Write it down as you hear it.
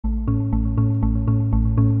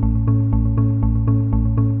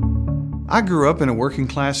I grew up in a working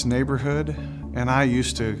class neighborhood, and I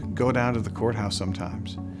used to go down to the courthouse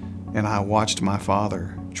sometimes, and I watched my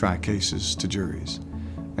father try cases to juries,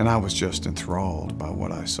 and I was just enthralled by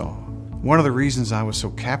what I saw. One of the reasons I was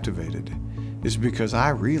so captivated is because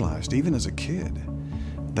I realized, even as a kid,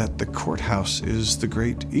 that the courthouse is the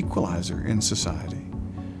great equalizer in society.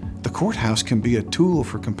 The courthouse can be a tool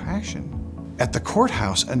for compassion. At the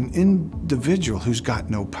courthouse, an individual who's got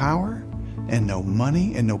no power and no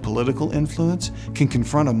money and no political influence can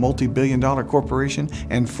confront a multi-billion-dollar corporation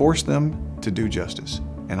and force them to do justice.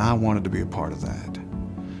 And I wanted to be a part of that.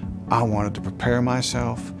 I wanted to prepare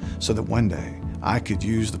myself so that one day I could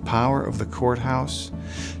use the power of the courthouse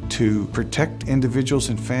to protect individuals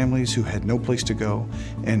and families who had no place to go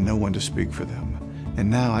and no one to speak for them. And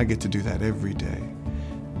now I get to do that every day.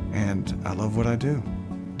 And I love what I do.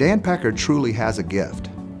 Dan Packer truly has a gift.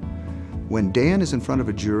 When Dan is in front of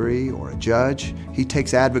a jury or a judge, he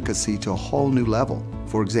takes advocacy to a whole new level.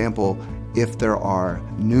 For example, if there are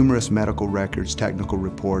numerous medical records, technical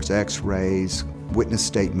reports, x-rays, witness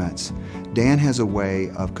statements, Dan has a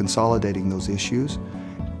way of consolidating those issues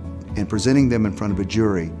and presenting them in front of a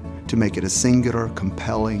jury to make it a singular,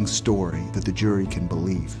 compelling story that the jury can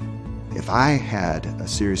believe. If I had a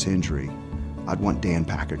serious injury, I'd want Dan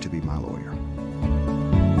Packer to be my lawyer.